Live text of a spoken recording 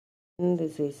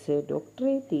This is Dr.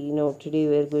 Eti. Now today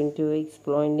we are going to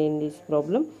explain in this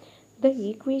problem the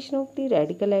equation of the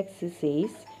radical axis is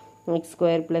x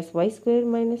square plus y square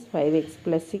minus 5x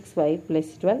plus 6y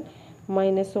plus 12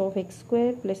 minus of x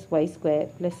square plus y square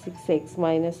plus 6x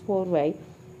minus 4y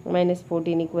minus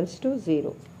 14 equals to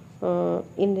 0.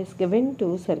 In this given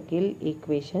two circle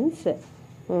equations,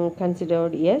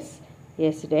 considered s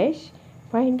dash.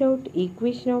 Find out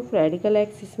equation of radical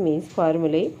axis means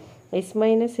formulae s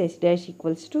minus s dash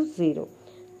equals to 0.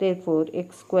 Therefore,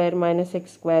 x square minus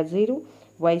x square 0,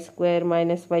 y square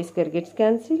minus y square gets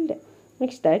cancelled.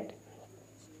 Next that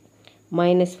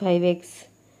minus 5x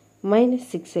minus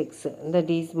 6x, that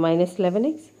is minus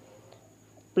 11x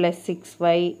plus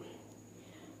 6y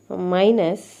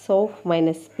minus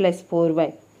plus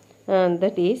 4y, and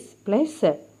that is plus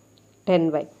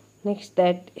 10y. Next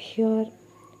that here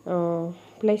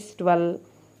plus 12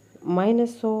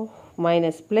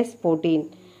 minus plus 14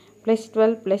 plus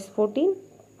 12 plus 14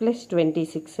 plus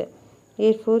 26.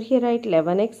 Therefore, here write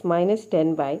 11x minus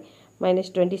 10y minus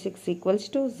 26 equals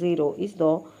to 0 is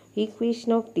the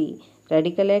equation of the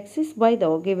radical axis by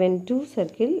the given two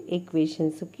circle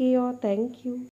equations. Okay, thank you.